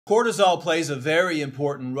Cortisol plays a very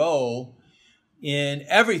important role in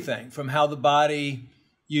everything from how the body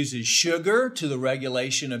uses sugar to the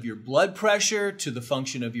regulation of your blood pressure to the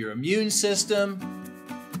function of your immune system.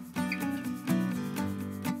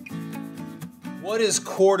 What is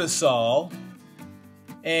cortisol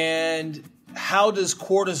and how does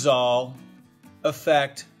cortisol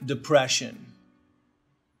affect depression?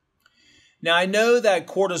 Now, I know that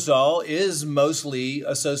cortisol is mostly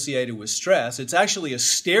associated with stress. It's actually a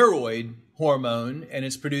steroid hormone, and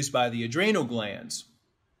it's produced by the adrenal glands.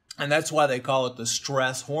 And that's why they call it the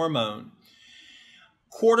stress hormone.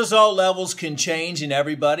 Cortisol levels can change in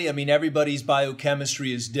everybody. I mean, everybody's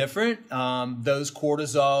biochemistry is different. Your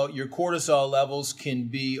cortisol levels can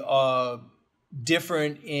be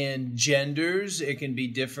different in genders. It can be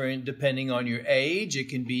different depending on your age. It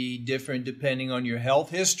can be different depending on your health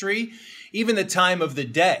history, even the time of the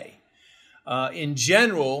day. In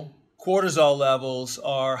general, cortisol levels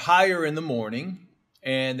are higher in the morning,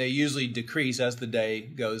 and they usually decrease as the day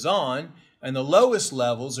goes on, and the lowest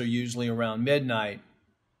levels are usually around midnight.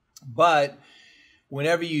 But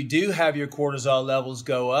whenever you do have your cortisol levels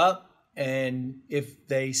go up, and if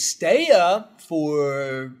they stay up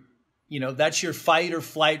for, that's your fight or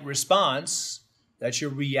flight response, that's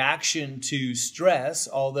your reaction to stress,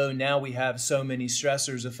 although now we have so many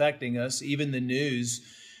stressors affecting us, even the news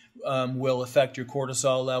will affect your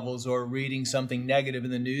cortisol levels, or reading something negative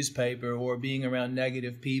in the newspaper, or being around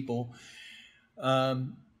negative people. A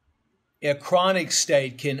chronic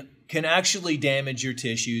state can actually damage your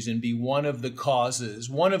tissues and be one of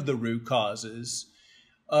the root causes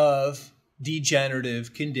of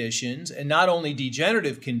degenerative conditions. And not only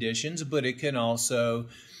degenerative conditions, but it can also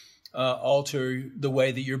alter the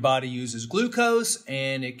way that your body uses glucose,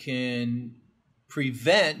 and it can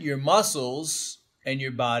prevent your muscles and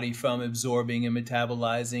your body from absorbing and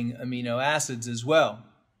metabolizing amino acids as well.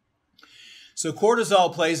 So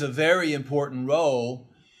cortisol plays a very important role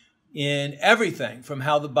in everything from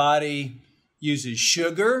how the body uses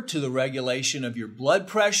sugar to the regulation of your blood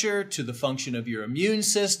pressure to the function of your immune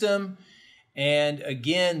system. And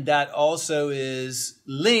again, that also is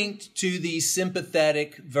linked to the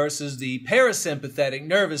sympathetic versus the parasympathetic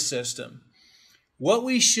nervous system. What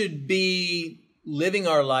we should be living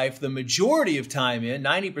our life the majority of time in,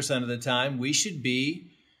 90% of the time, we should be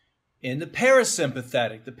in the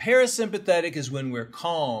parasympathetic. The parasympathetic is when we're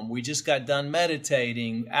calm. We just got done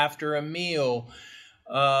meditating after a meal.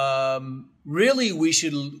 Really, we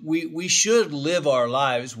should live our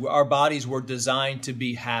lives. Our bodies were designed to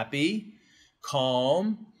be happy,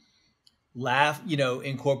 calm,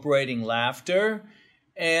 incorporating laughter,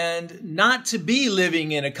 and not to be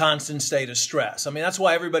living in a constant state of stress. I mean, that's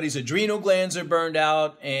why everybody's adrenal glands are burned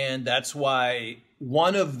out, and that's why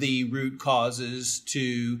one of the root causes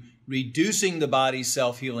to reducing the body's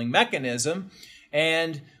self-healing mechanism,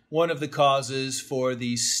 and one of the causes for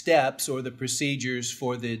the steps or the procedures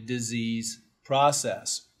for the disease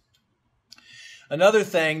process. Another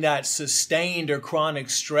thing that sustained or chronic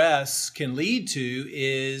stress can lead to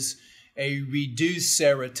is a reduced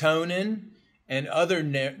serotonin and other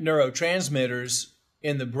neurotransmitters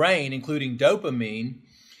in the brain, including dopamine.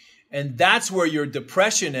 And that's where your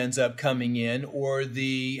depression ends up coming in, or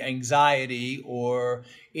the anxiety, or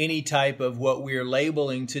any type of what we're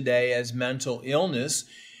labeling today as mental illness.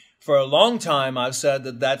 For a long time, I've said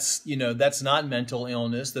that that's not mental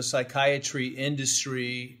illness. The psychiatry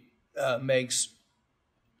industry makes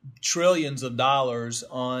trillions of dollars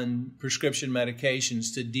on prescription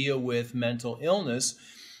medications to deal with mental illness,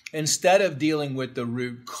 instead of dealing with the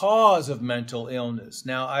root cause of mental illness.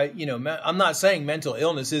 Now, I'm not saying mental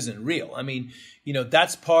illness isn't real. I mean,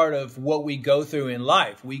 that's part of what we go through in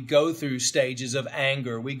life. We go through stages of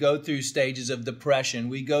anger. We go through stages of depression.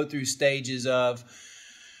 We go through stages of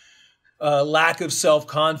lack of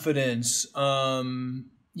self-confidence, PTSD.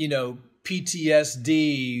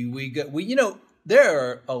 There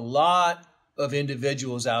are a lot of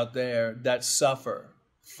individuals out there that suffer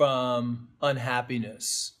from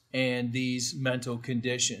unhappiness and these mental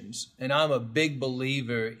conditions. And I'm a big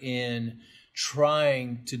believer in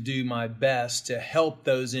trying to do my best to help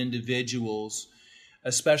those individuals.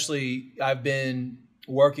 Especially, I've been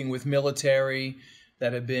working with military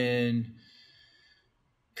that have been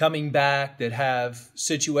coming back, that have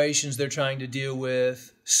situations they're trying to deal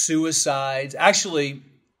with, suicides. Actually,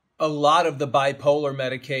 a lot of the bipolar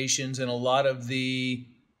medications and a lot of the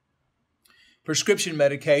prescription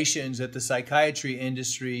medications that the psychiatry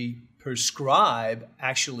industry prescribe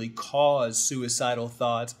actually cause suicidal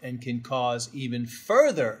thoughts and can cause even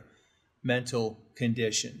further mental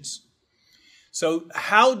conditions. So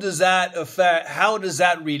how does that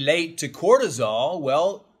relate to cortisol?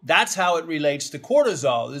 Well, that's how it relates to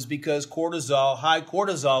cortisol, is because high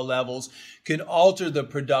cortisol levels can alter the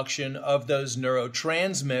production of those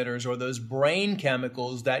neurotransmitters or those brain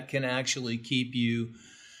chemicals that can actually keep you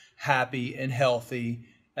happy and healthy,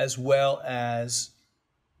 as well as,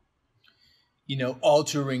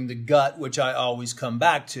 altering the gut, which I always come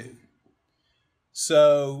back to.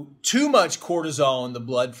 So too much cortisol in the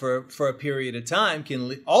blood for a period of time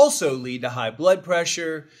can also lead to high blood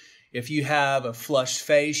pressure. If you have a flushed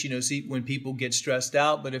face, see when people get stressed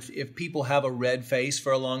out, but if people have a red face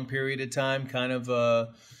for a long period of time, kind of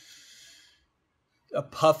a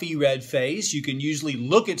puffy red face, you can usually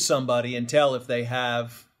look at somebody and tell if they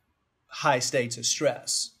have high states of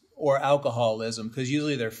stress or alcoholism, because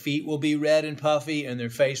usually their feet will be red and puffy and their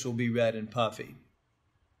face will be red and puffy.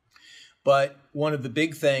 But one of the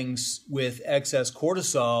big things with excess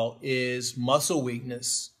cortisol is muscle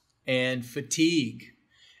weakness and fatigue.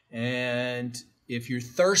 And if you're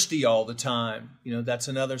thirsty all the time, that's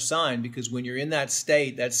another sign, because when you're in that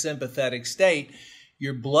state, that sympathetic state,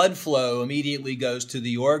 your blood flow immediately goes to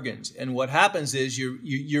the organs. And what happens is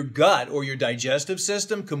your gut or your digestive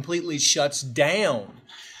system completely shuts down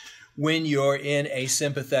when you're in a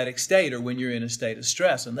sympathetic state or when you're in a state of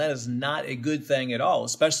stress. And that is not a good thing at all,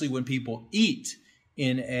 especially when people eat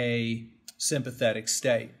in a sympathetic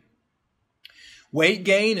state. Weight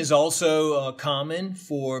gain is also common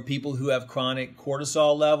for people who have chronic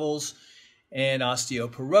cortisol levels, and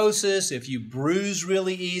osteoporosis. If you bruise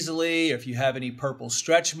really easily, or if you have any purple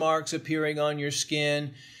stretch marks appearing on your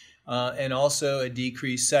skin, and also a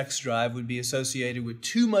decreased sex drive would be associated with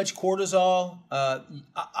too much cortisol.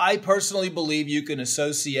 I personally believe you can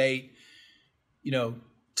associate,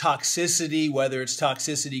 toxicity, whether it's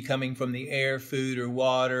toxicity coming from the air, food, or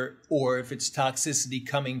water, or if it's toxicity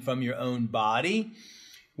coming from your own body,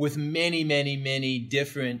 with many, many, many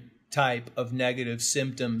different type of negative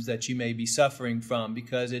symptoms that you may be suffering from,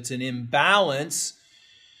 because it's an imbalance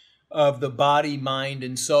of the body, mind,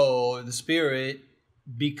 and soul, or the spirit,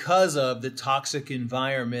 because of the toxic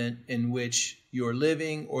environment in which you're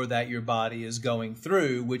living or that your body is going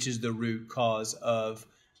through, which is the root cause of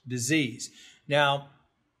disease. Now,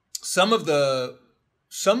 some of the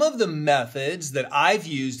methods that I've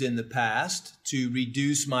used in the past to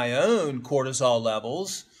reduce my own cortisol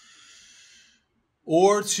levels,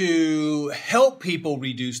 or to help people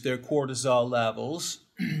reduce their cortisol levels,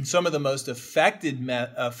 some of the most effective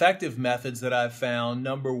methods that I've found,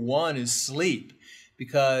 number one is sleep.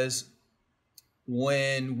 Because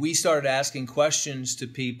when we started asking questions to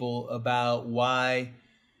people about why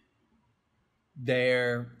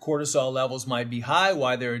their cortisol levels might be high,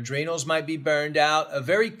 why their adrenals might be burned out, a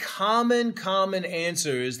very common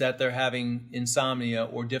answer is that they're having insomnia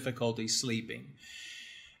or difficulty sleeping.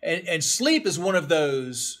 And sleep is one of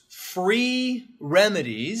those free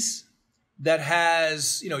remedies that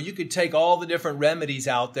has, you could take all the different remedies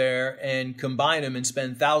out there and combine them and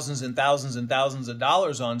spend thousands and thousands and thousands of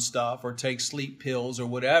dollars on stuff, or take sleep pills or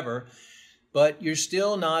whatever, but you're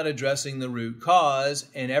still not addressing the root cause,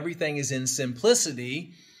 and everything is in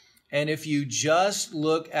simplicity. And if you just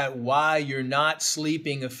look at why you're not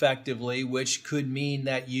sleeping effectively, which could mean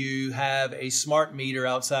that you have a smart meter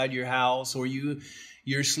outside your house, or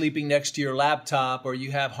you're sleeping next to your laptop, or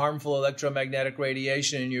you have harmful electromagnetic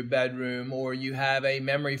radiation in your bedroom, or you have a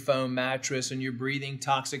memory foam mattress and you're breathing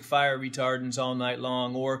toxic fire retardants all night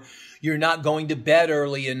long, or you're not going to bed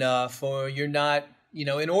early enough, or you're not,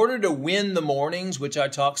 in order to win the mornings, which I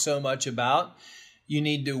talk so much about, you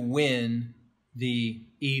need to win the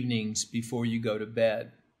evenings before you go to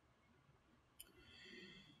bed.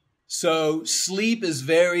 So sleep is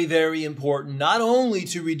very, very important, not only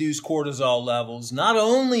to reduce cortisol levels, not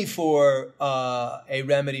only for a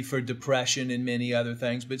remedy for depression and many other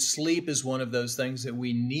things, but sleep is one of those things that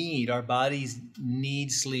we need. Our bodies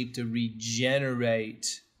need sleep to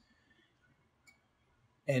regenerate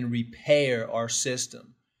and repair our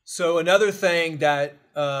system. So another thing that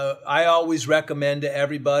I always recommend to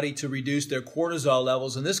everybody to reduce their cortisol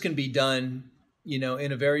levels, and this can be done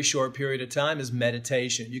in a very short period of time, is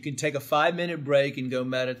meditation. You can take a 5-minute break and go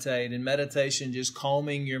meditate. And meditation, just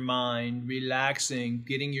calming your mind, relaxing,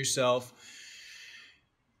 getting yourself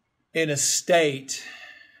in a state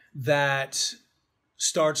that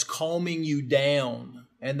starts calming you down.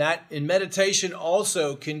 And that in meditation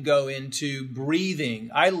also can go into breathing.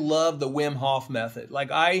 I love the Wim Hof method.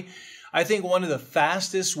 I think one of the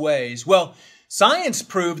fastest ways, science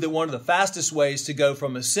proved that one of the fastest ways to go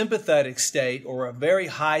from a sympathetic state or a very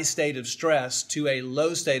high state of stress to a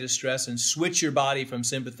low state of stress and switch your body from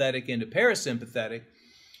sympathetic into parasympathetic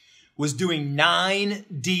was doing 9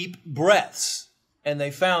 deep breaths. And they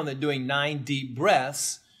found that doing 9 deep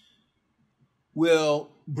breaths will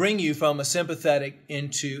bring you from a sympathetic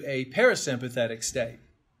into a parasympathetic state.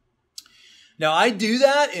 Now, I do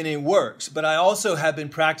that and it works, but I also have been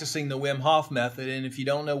practicing the Wim Hof method. And if you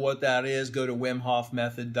don't know what that is, go to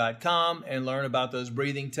wimhofmethod.com and learn about those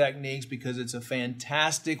breathing techniques, because it's a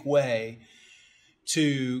fantastic way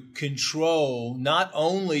to control not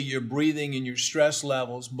only your breathing and your stress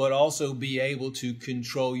levels, but also be able to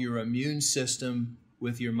control your immune system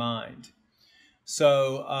with your mind.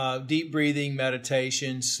 So deep breathing,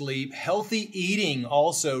 meditation, sleep, healthy eating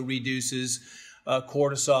also reduces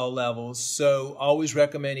cortisol levels. So always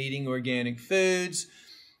recommend eating organic foods.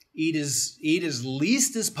 Eat as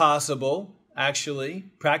least as possible, actually.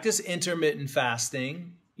 Practice intermittent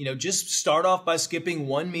fasting. You know, just start off by skipping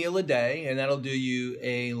one meal a day, and that'll do you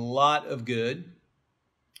a lot of good.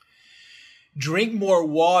 Drink more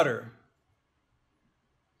water.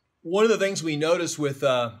 One of the things we noticed with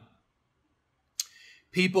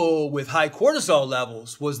people with high cortisol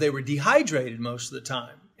levels was they were dehydrated most of the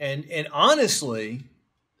time. And honestly,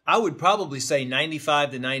 I would probably say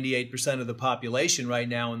 95 to 98% of the population right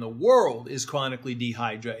now in the world is chronically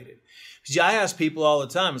dehydrated. I ask people all the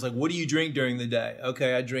time, it's like, what do you drink during the day?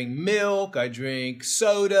 Okay, I drink milk, I drink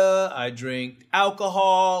soda, I drink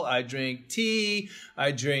alcohol, I drink tea,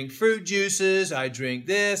 I drink fruit juices, I drink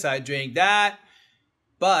this, I drink that.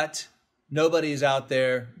 But nobody's out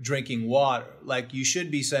there drinking water. Like you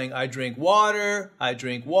should be saying, I drink water, I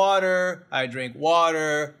drink water, I drink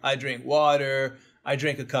water, I drink water, I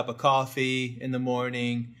drink a cup of coffee in the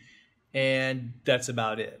morning, and that's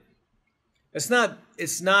about it. It's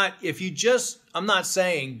not, if you just, I'm not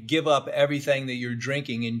saying give up everything that you're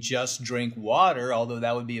drinking and just drink water, although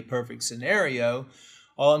that would be a perfect scenario.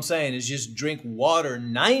 All I'm saying is just drink water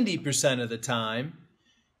 90% of the time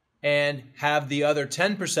and have the other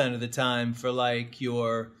 10% of the time for like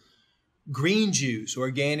your green juice,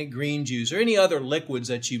 organic green juice, or any other liquids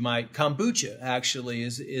that you might. Kombucha actually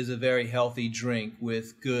is a very healthy drink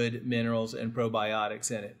with good minerals and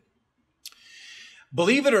probiotics in it.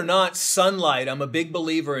 Believe it or not, sunlight. I'm a big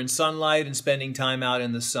believer in sunlight and spending time out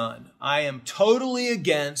in the sun. I am totally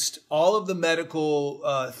against all of the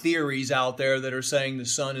medical theories out there that are saying the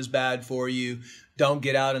sun is bad for you. Don't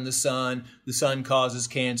get out in the sun causes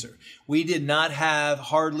cancer. We did not have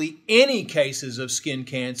hardly any cases of skin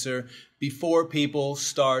cancer before people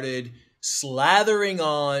started slathering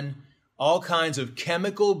on all kinds of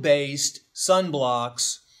chemical-based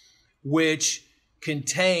sunblocks, which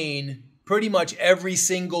contain pretty much every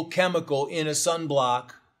single chemical in a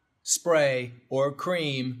sunblock spray or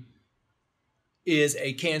cream is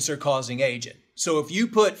a cancer-causing agent. So if you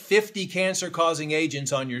put 50 cancer-causing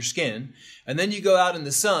agents on your skin, and then you go out in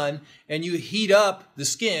the sun and you heat up the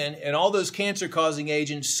skin, and all those cancer-causing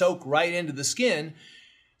agents soak right into the skin,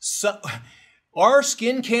 so our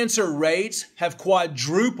skin cancer rates have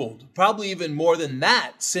quadrupled, probably even more than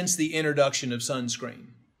that, since the introduction of sunscreen.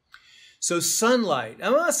 So sunlight,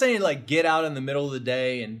 I'm not saying like get out in the middle of the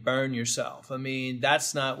day and burn yourself. I mean,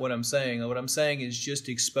 that's not what I'm saying. What I'm saying is just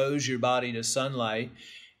expose your body to sunlight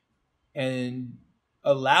and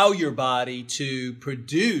allow your body to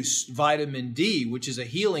produce vitamin D, which is a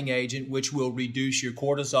healing agent, which will reduce your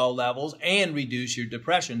cortisol levels and reduce your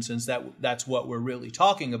depression, since that's what we're really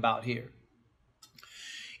talking about here.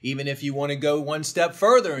 Even if you want to go one step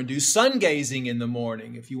further and do sun gazing in the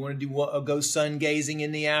morning, if you want to go sun gazing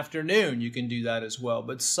in the afternoon, you can do that as well.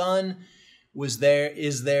 But sun is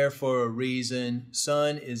there for a reason.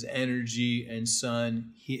 Sun is energy, and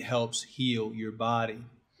sun helps heal your body.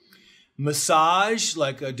 Massage,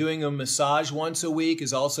 like doing a massage once a week,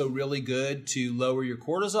 is also really good to lower your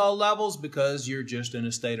cortisol levels, because you're just in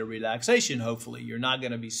a state of relaxation, hopefully. You're not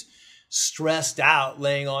going to be stressed out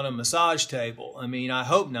laying on a massage table. I mean, I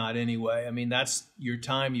hope not anyway. I mean, that's your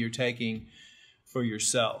time you're taking for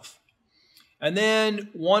yourself. And then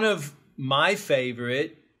one of my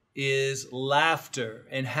favorite is laughter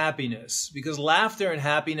and happiness, because laughter and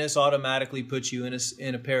happiness automatically puts you in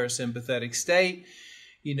a parasympathetic state.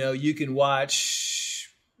 You know, you can watch,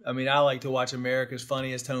 I mean, I like to watch America's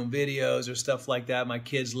Funniest Home Videos or stuff like that. My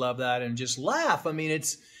kids love that, and just laugh. I mean,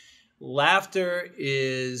 laughter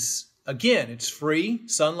is, again, it's free.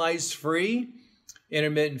 Sunlight's free.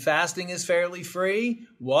 Intermittent fasting is fairly free.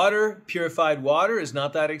 Water, purified water, is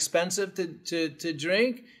not that expensive to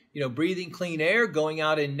drink. You know, breathing clean air, going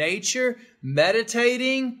out in nature,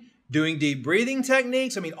 meditating, doing deep breathing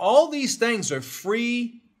techniques. I mean, all these things are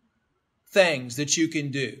free things that you can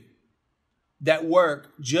do that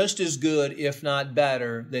work just as good, if not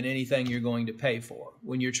better, than anything you're going to pay for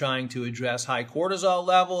when you're trying to address high cortisol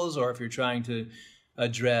levels, or if you're trying to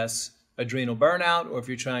address adrenal burnout, or if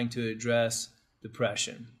you're trying to address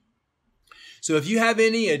depression. So if you have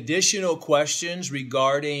any additional questions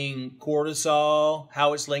regarding cortisol,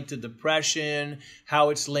 how it's linked to depression,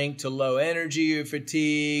 how it's linked to low energy or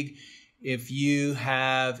fatigue, if you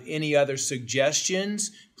have any other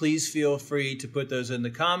suggestions, please feel free to put those in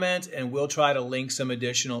the comments, and we'll try to link some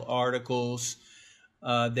additional articles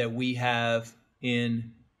that we have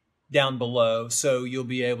down below, so you'll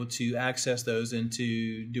be able to access those and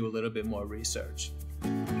to do a little bit more research.